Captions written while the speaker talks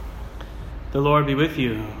The Lord be with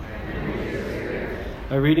you.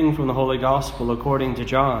 A reading from the Holy Gospel according to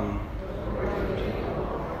John.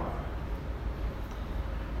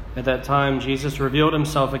 At that time, Jesus revealed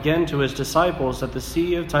himself again to his disciples at the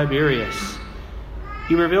Sea of Tiberias.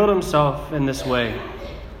 He revealed himself in this way.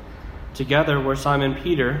 Together were Simon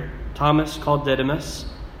Peter, Thomas called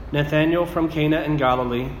Didymus, Nathanael from Cana in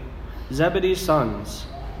Galilee, Zebedee's sons,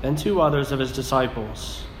 and two others of his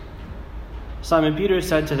disciples. Simon Peter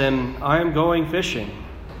said to them, "I am going fishing."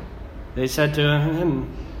 They said to him,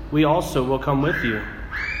 "We also will come with you."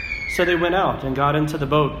 So they went out and got into the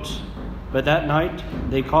boat, but that night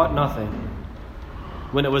they caught nothing.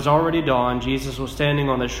 When it was already dawn, Jesus was standing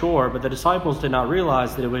on the shore, but the disciples did not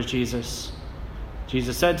realize that it was Jesus.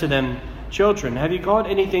 Jesus said to them, "Children, have you caught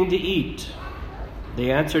anything to eat?"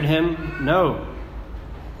 They answered him, "No."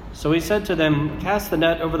 So he said to them, "Cast the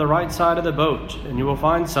net over the right side of the boat, and you will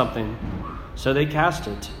find something." So they cast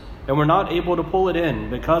it, and were not able to pull it in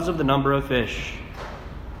because of the number of fish.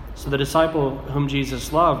 So the disciple whom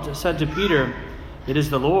Jesus loved said to Peter, "It is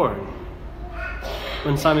the Lord."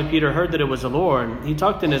 When Simon Peter heard that it was the Lord, he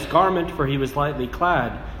tucked in his garment, for he was lightly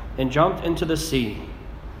clad, and jumped into the sea.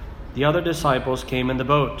 The other disciples came in the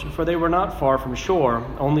boat, for they were not far from shore,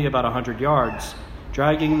 only about 100 yards,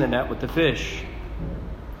 dragging the net with the fish.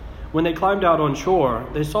 When they climbed out on shore,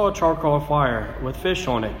 they saw a charcoal fire with fish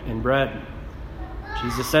on it and bread.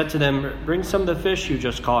 Jesus said to them, "Bring some of the fish you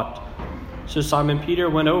just caught." So Simon Peter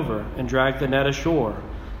went over and dragged the net ashore,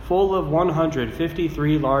 full of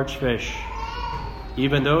 153 large fish.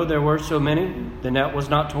 Even though there were so many, the net was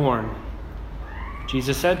not torn.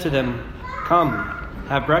 Jesus said to them, "Come,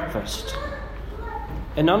 have breakfast."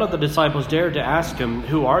 And none of the disciples dared to ask him,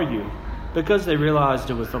 "Who are you?" because they realized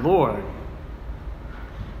it was the Lord.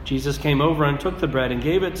 Jesus came over and took the bread and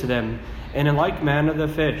gave it to them, and in like manner the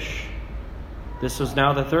fish. This was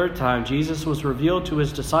now the third time Jesus was revealed to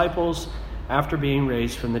his disciples after being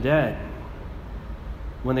raised from the dead.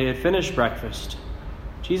 When they had finished breakfast,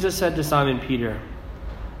 Jesus said to Simon Peter,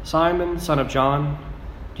 "Simon, son of John,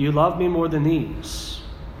 do you love me more than these?"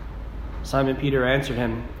 Simon Peter answered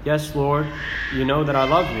him, "Yes, Lord, you know that I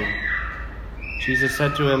love you." Jesus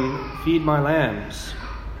said to him, "Feed my lambs."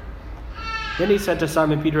 Then he said to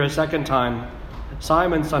Simon Peter a second time,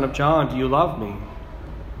 "Simon, son of John, do you love me?"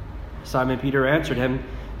 Simon Peter answered him,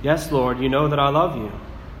 "Yes, Lord, you know that I love you."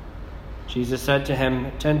 Jesus said to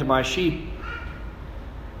him, "Tend my sheep."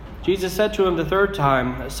 Jesus said to him the third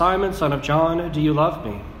time, "Simon, son of John, do you love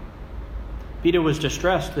me?" Peter was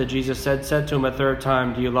distressed that Jesus said to him a third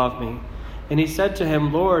time, "Do you love me?" And he said to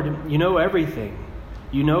him, "Lord, you know everything.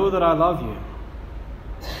 You know that I love you."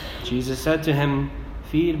 Jesus said to him,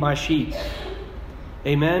 "Feed my sheep.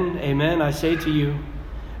 Amen, amen, I say to you,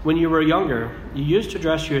 when you were younger, you used to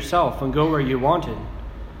dress yourself and go where you wanted.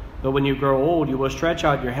 But when you grow old, you will stretch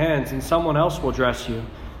out your hands, and someone else will dress you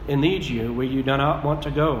and lead you where you do not want to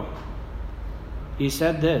go." He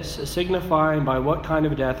said this, signifying by what kind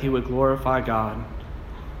of death he would glorify God.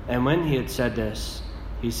 And when he had said this,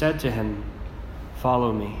 he said to him,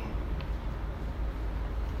 "Follow me."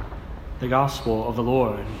 The Gospel of the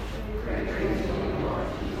Lord.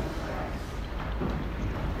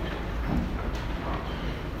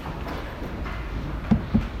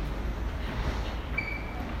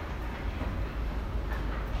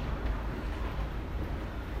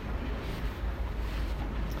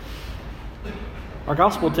 Our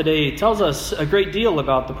gospel today tells us a great deal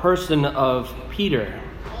about the person of Peter.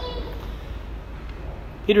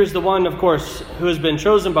 Peter is the one, of course, who has been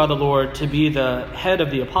chosen by the Lord to be the head of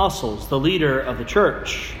the apostles, the leader of the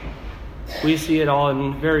church. We see it all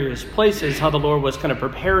in various places, how the Lord was kind of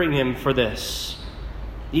preparing him for this.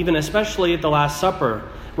 Even especially at the Last Supper,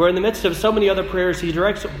 where in the midst of so many other prayers, he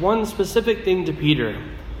directs one specific thing to Peter.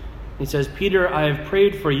 He says, "Peter, I have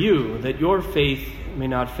prayed for you that your faith may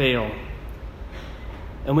not fail.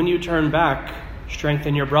 And when you turn back,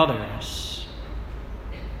 strengthen your brothers."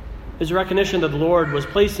 His recognition that the Lord was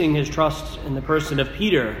placing his trust in the person of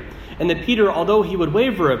Peter, and that Peter, although he would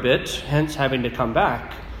waver a bit, hence having to come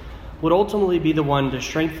back, would ultimately be the one to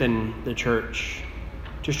strengthen the church,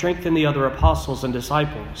 to strengthen the other apostles and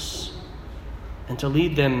disciples, and to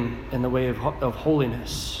lead them in the way of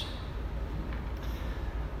holiness.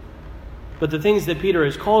 But the things that Peter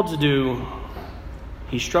is called to do,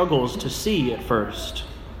 he struggles to see at first.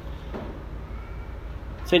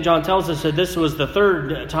 St. John tells us that this was the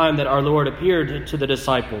third time that our Lord appeared to the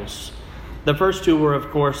disciples. The first two were, of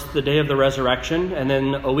course, the day of the resurrection, and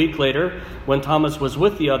then a week later, when Thomas was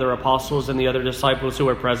with the other apostles and the other disciples who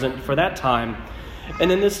were present for that time. And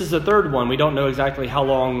then this is the third one. We don't know exactly how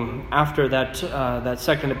long after that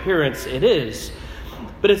second appearance it is.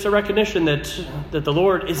 But it's a recognition that the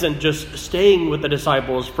Lord isn't just staying with the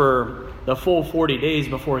disciples for the full 40 days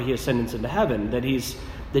before he ascends into heaven, that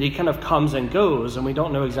he kind of comes and goes, and we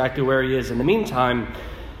don't know exactly where he is in the meantime.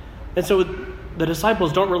 And so the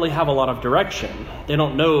disciples don't really have a lot of direction. They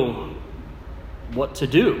don't know what to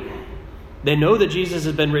do. They know that Jesus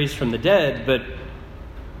has been raised from the dead, but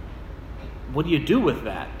what do you do with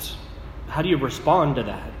that? How do you respond to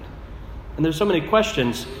that? And there's so many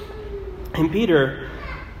questions. And Peter,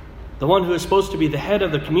 the one who is supposed to be the head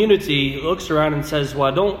of the community, looks around and says,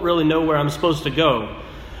 well, I don't really know where I'm supposed to go.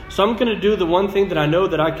 So I'm going to do the one thing that I know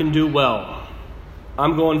that I can do well.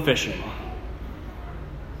 I'm going fishing.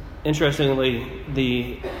 Interestingly,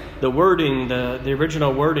 the wording, the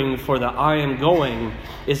original wording for the I am going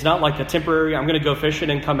is not like a temporary, I'm going to go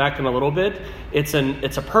fishing and come back in a little bit. It's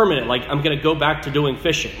a permanent, like I'm going to go back to doing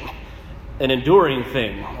fishing. An enduring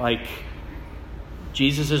thing, like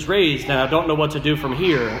Jesus is raised and I don't know what to do from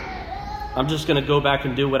here. I'm just going to go back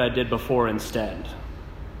and do what I did before instead.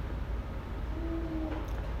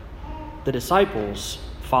 The disciples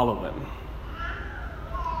follow him.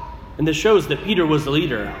 And this shows that Peter was the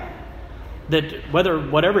leader. That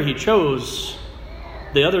whatever he chose,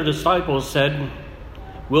 the other disciples said,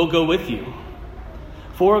 we'll go with you.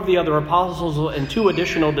 4 of the other apostles and 2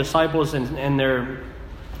 additional disciples and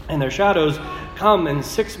their shadows come, and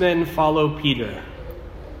 6 men follow Peter.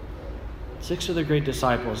 6 of the great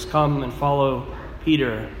disciples come and follow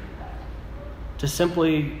Peter to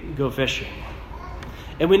simply go fishing.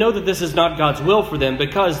 And we know that this is not God's will for them,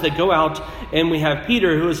 because they go out and we have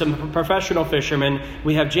Peter, who is a professional fisherman.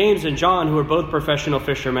 We have James and John, who are both professional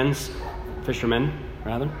fishermen.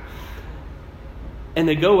 And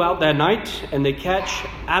they go out that night and they catch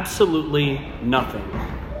absolutely nothing.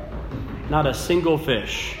 Not a single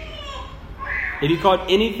fish. Have you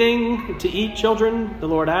caught anything to eat, children? The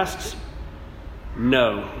Lord asks.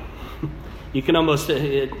 No. You can almost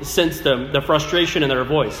sense the frustration in their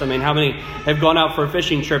voice. I mean, how many have gone out for a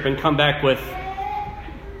fishing trip and come back with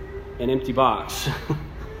an empty box?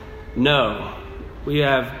 No, we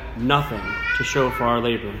have nothing to show for our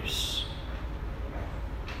labors.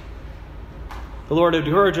 The Lord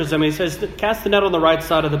encourages them. He says, cast the net on the right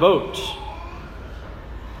side of the boat.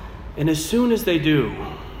 And as soon as they do,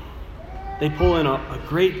 they pull in a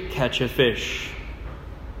great catch of fish.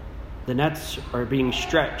 The nets are being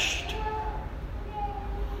stretched.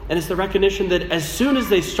 And it's the recognition that as soon as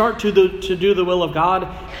they start to do the will of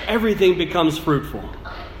God, everything becomes fruitful.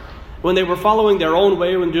 When they were following their own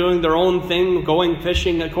way, when doing their own thing, going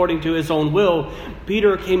fishing according to his own will,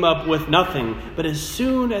 Peter came up with nothing. But as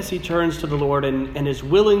soon as he turns to the Lord and is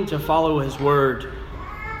willing to follow his word,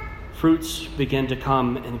 fruits begin to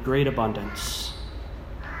come in great abundance.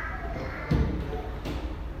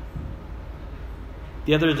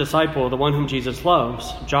 The other disciple, the one whom Jesus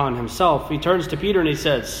loves, John himself, he turns to Peter and he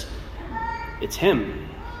says, it's him.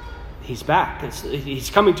 He's back. He's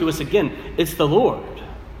coming to us again. It's the Lord.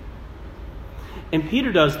 And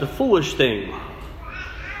Peter does the foolish thing.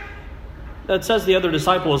 That says the other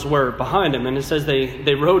disciples were behind him, and it says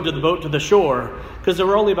they rowed the boat to the shore because they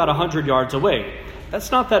were only about 100 yards away.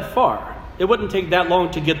 That's not that far. It wouldn't take that long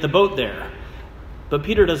to get the boat there. But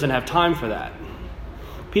Peter doesn't have time for that.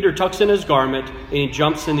 Peter tucks in his garment and he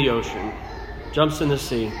jumps in the ocean, jumps in the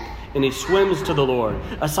sea, and he swims to the Lord.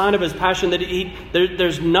 A sign of his passion that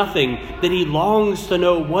there's nothing, that he longs to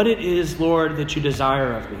know what it is, Lord, that you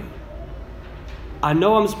desire of me. I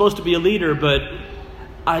know I'm supposed to be a leader, but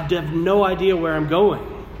I have no idea where I'm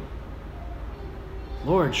going.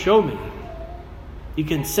 Lord, show me. You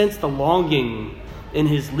can sense the longing in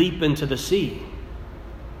his leap into the sea.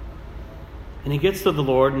 And he gets to the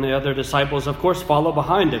Lord, and the other disciples, of course, follow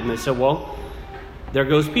behind him. They said, well, there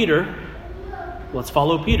goes Peter. Let's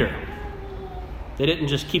follow Peter. They didn't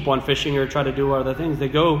just keep on fishing or try to do other things.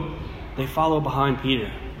 They follow behind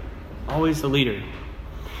Peter. Always the leader.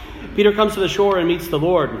 Peter comes to the shore and meets the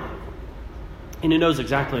Lord. And he knows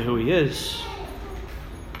exactly who he is.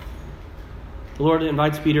 The Lord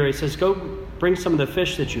invites Peter. He says, go bring some of the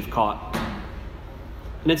fish that you've caught.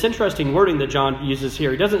 And it's interesting wording that John uses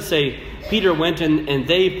here. He doesn't say Peter went and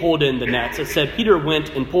they pulled in the nets. It said Peter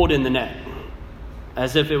went and pulled in the net,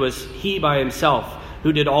 as if it was he by himself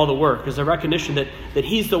who did all the work. There's a recognition that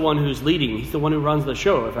he's the one who's leading. He's the one who runs the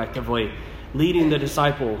show, effectively, leading the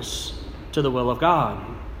disciples to the will of God.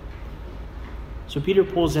 So Peter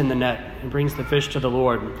pulls in the net and brings the fish to the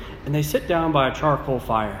Lord, and they sit down by a charcoal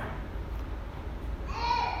fire.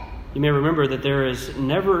 You may remember that there is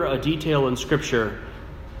never a detail in Scripture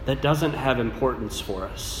that doesn't have importance for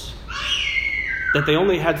us. That they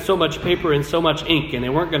only had so much paper and so much ink, and they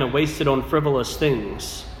weren't going to waste it on frivolous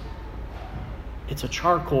things. It's a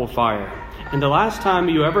charcoal fire. And the last time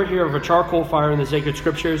you ever hear of a charcoal fire in the sacred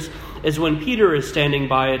scriptures is when Peter is standing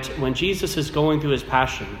by it when Jesus is going through his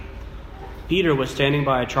passion. Peter was standing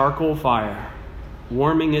by a charcoal fire,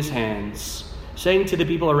 warming his hands, saying to the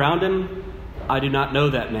people around him, I do not know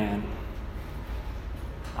that man.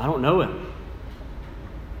 I don't know him.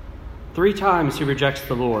 3 times he rejects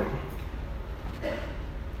the Lord.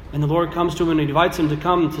 And the Lord comes to him and invites him to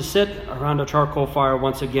come to sit around a charcoal fire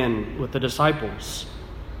once again with the disciples.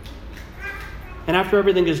 And after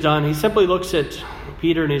everything is done, he simply looks at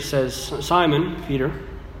Peter and he says, Simon, Peter,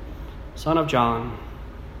 son of John,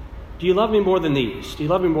 do you love me more than these? Do you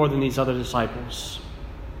love me more than these other disciples?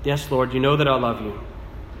 Yes, Lord, you know that I love you.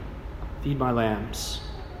 Feed my lambs.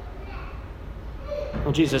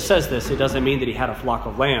 Well, Jesus says this. It doesn't mean that he had a flock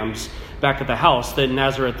of lambs back at the house in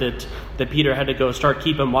Nazareth that Peter had to go start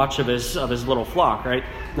keeping watch of his little flock, right?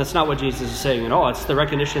 That's not what Jesus is saying at all. It's the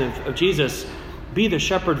recognition of Jesus. Be the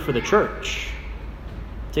shepherd for the church.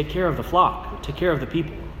 Take care of the flock. Take care of the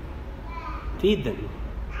people. Feed them.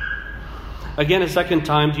 Again, a second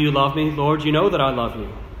time, do you love me? Lord, you know that I love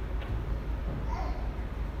you.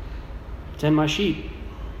 Tend my sheep.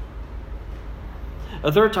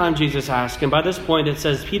 A third time Jesus asks, and by this point it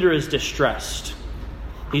says Peter is distressed.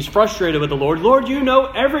 He's frustrated with the Lord. Lord, you know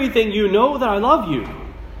everything. You know that I love you.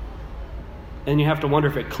 And you have to wonder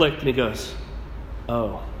if it clicked, and he goes,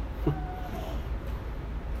 oh.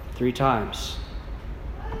 3 times.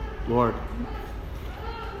 Lord,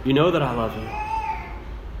 you know that I love you.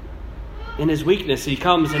 In his weakness, he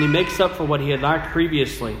comes and he makes up for what he had lacked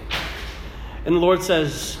previously. And the Lord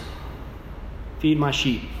says, feed my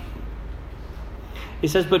sheep. He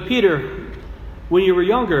says, but Peter, when you were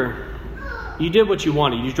younger, you did what you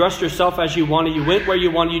wanted. You dressed yourself as you wanted. You went where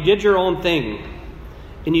you wanted. You did your own thing.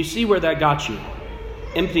 And you see where that got you.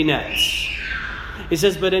 Empty nets. He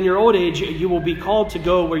says, but in your old age, you will be called to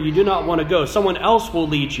go where you do not want to go. Someone else will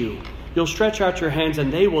lead you. You'll stretch out your hands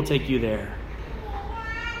and they will take you there.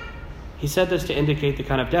 He said this to indicate the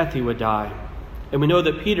kind of death he would die. And we know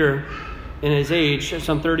that Peter, in his age,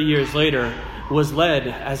 some 30 years later, was led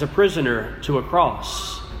as a prisoner to a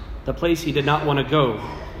cross, the place he did not want to go,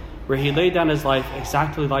 where he laid down his life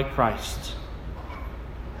exactly like Christ.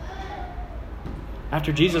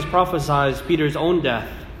 After Jesus prophesies Peter's own death,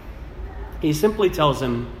 he simply tells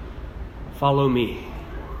him, follow me.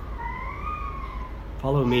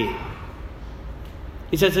 Follow me.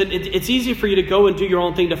 He says it's easy for you to go and do your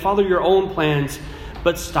own thing, to follow your own plans,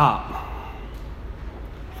 but stop.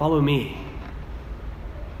 Follow me.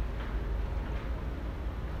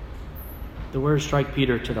 The words strike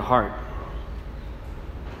Peter to the heart.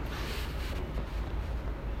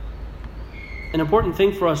 An important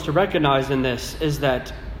thing for us to recognize in this is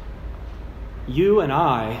that you and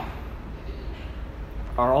I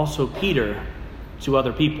are also Peter to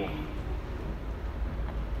other people.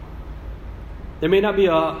 There may not be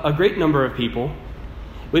a great number of people.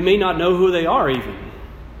 We may not know who they are even.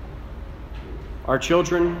 Our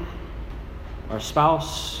children, our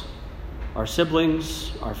spouse, our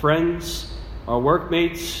siblings, our friends, our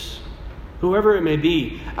workmates, whoever it may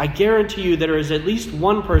be. I guarantee you there is at least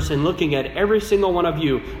one person looking at every single one of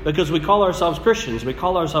you, because we call ourselves Christians, we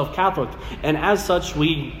call ourselves Catholic, and as such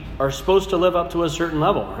we are supposed to live up to a certain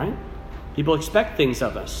level, right? People expect things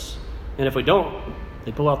of us. And if we don't,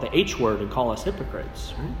 they pull out the H word and call us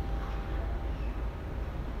hypocrites, right?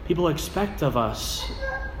 People expect of us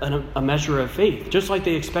a measure of faith, just like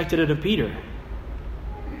they expected it of Peter.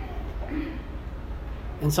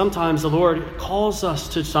 And sometimes the Lord calls us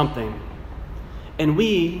to something. And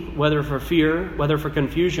we, whether for fear, whether for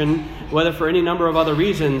confusion, whether for any number of other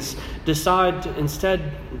reasons, decide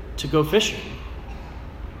instead to go fishing.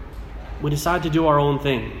 We decide to do our own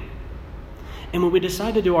thing. And when we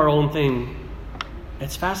decide to do our own thing,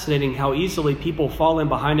 it's fascinating how easily people fall in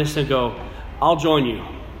behind us and go, I'll join you.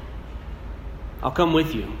 I'll come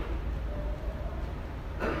with you.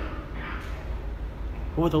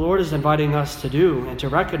 But what the Lord is inviting us to do and to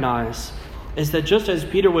recognize is that just as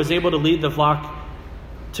Peter was able to lead the flock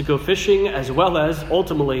to go fishing, as well as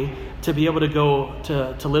ultimately to be able to go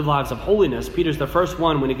to live lives of holiness, Peter's the first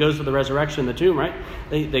one when he goes to the resurrection in the tomb, right?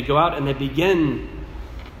 They go out and they begin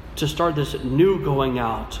to start this new going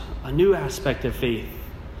out, a new aspect of faith,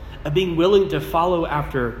 of being willing to follow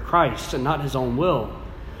after Christ and not his own will.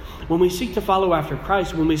 When we seek to follow after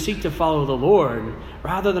Christ, when we seek to follow the Lord,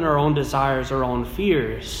 rather than our own desires, our own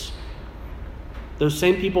fears, those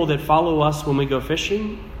same people that follow us when we go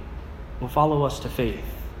fishing will follow us to faith.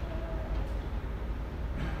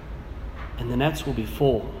 And the nets will be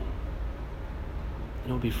full. And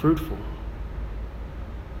it will be fruitful.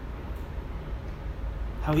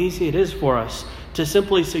 How easy it is for us to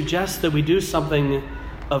simply suggest that we do something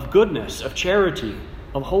of goodness, of charity,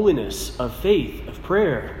 of holiness, of faith, of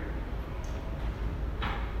prayer.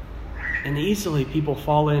 And easily people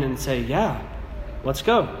fall in and say, yeah, let's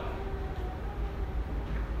go.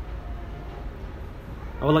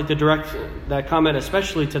 I would like to direct that comment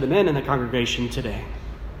especially to the men in the congregation today.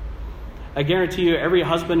 I guarantee you, every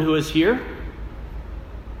husband who is here,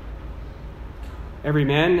 every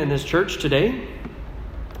man in this church today,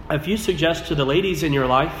 if you suggest to the ladies in your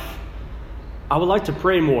life, I would like to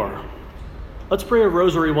pray more. Let's pray a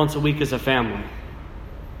rosary once a week as a family.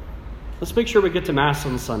 Let's make sure we get to Mass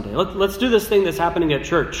on Sunday. Let's do this thing that's happening at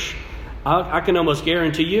church. I can almost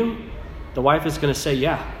guarantee you the wife is going to say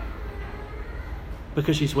yeah.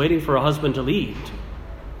 Because she's waiting for a husband to lead.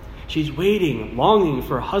 She's waiting, longing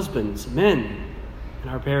for husbands, men in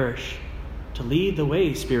our parish to lead the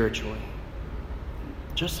way spiritually.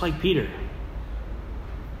 Just like Peter.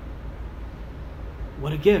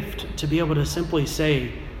 What a gift to be able to simply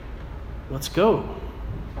say, let's go.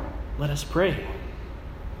 Let us pray.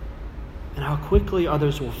 And how quickly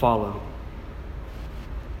others will follow.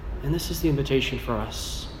 And this is the invitation for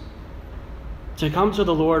us. To come to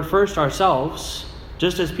the Lord first ourselves,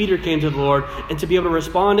 just as Peter came to the Lord, and to be able to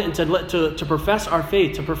respond and to profess our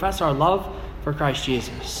faith, to profess our love for Christ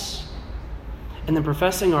Jesus. And then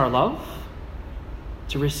professing our love,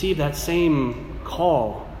 to receive that same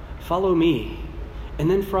call, follow me. And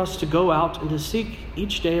then for us to go out and to seek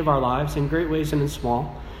each day of our lives in great ways and in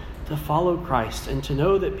small, to follow Christ and to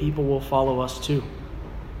know that people will follow us too.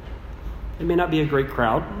 It may not be a great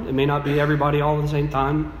crowd. It may not be everybody all at the same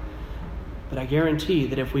time. But I guarantee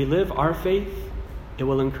that if we live our faith, it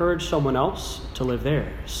will encourage someone else to live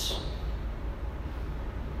theirs.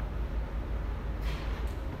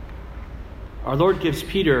 Our Lord gives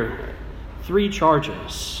Peter 3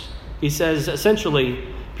 charges. He says, essentially,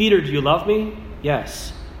 Peter, do you love me?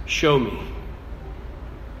 Yes. Show me.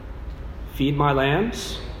 Feed my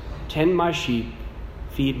lambs, tend my sheep,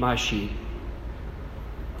 feed my sheep.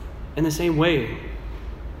 In the same way,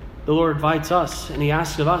 the Lord invites us and He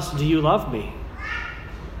asks of us, do you love me?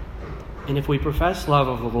 And if we profess love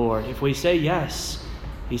of the Lord, if we say yes,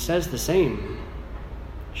 He says the same.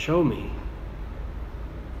 Show me.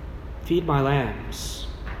 Feed my lambs.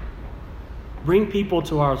 Bring people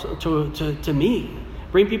to me.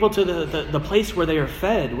 Bring people to the place where they are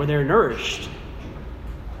fed, where they are nourished.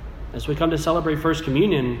 As we come to celebrate First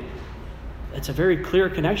Communion, it's a very clear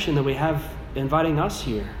connection that we have inviting us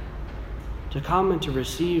here to come and to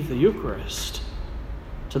receive the Eucharist,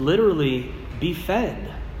 to literally be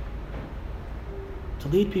fed. To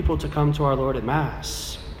lead people to come to our Lord at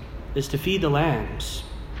Mass is to feed the lambs,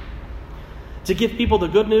 to give people the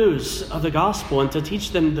good news of the gospel and to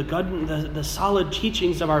teach them the solid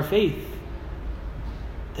teachings of our faith.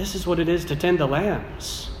 This is what it is to tend the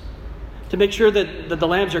lambs. To make sure that the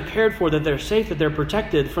lambs are cared for, that they're safe, that they're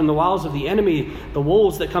protected from the wiles of the enemy, the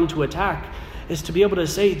wolves that come to attack, is to be able to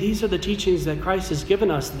say, these are the teachings that Christ has given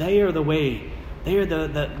us. They are the way. They are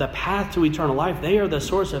the path to eternal life. They are the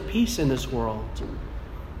source of peace in this world.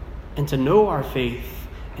 And to know our faith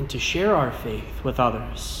and to share our faith with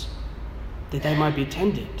others, that they might be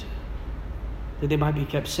tended, that they might be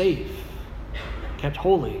kept safe, kept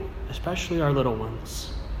holy, especially our little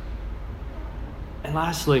ones. And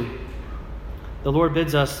lastly, the Lord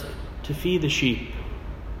bids us to feed the sheep.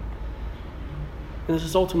 And this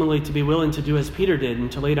is ultimately to be willing to do as Peter did and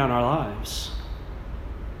to lay down our lives.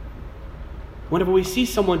 Whenever we see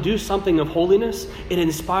someone do something of holiness, it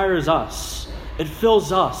inspires us. It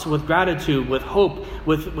fills us with gratitude, with hope,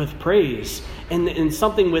 with praise. And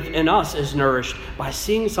something within us is nourished by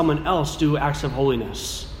seeing someone else do acts of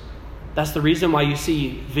holiness. That's the reason why you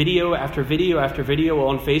see video after video after video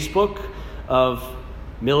on Facebook of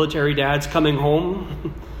military dads coming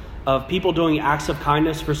home, of people doing acts of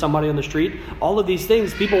kindness for somebody on the street. All of these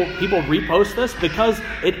things, people repost this because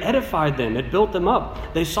it edified them. It built them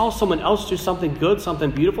up. They saw someone else do something good,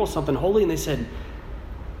 something beautiful, something holy, and they said,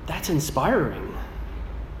 that's inspiring.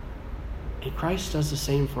 And Christ does the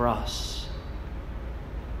same for us.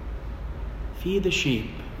 Feed the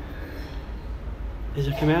sheep is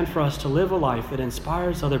a command for us to live a life that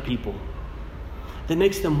inspires other people, that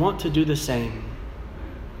makes them want to do the same,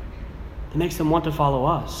 that makes them want to follow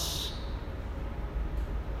us.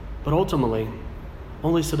 But ultimately,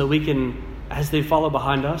 only so that we can, as they follow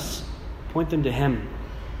behind us, point them to Him,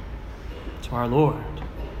 to our Lord,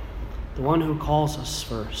 the one who calls us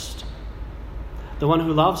first, the one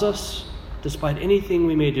who loves us despite anything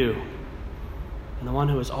we may do, and the one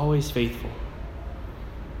who is always faithful.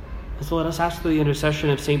 And so let us ask for the intercession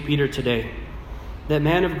of St. Peter today, that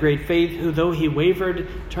man of great faith who, though he wavered,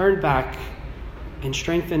 turned back and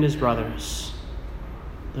strengthened his brothers.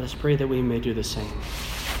 Let us pray that we may do the same.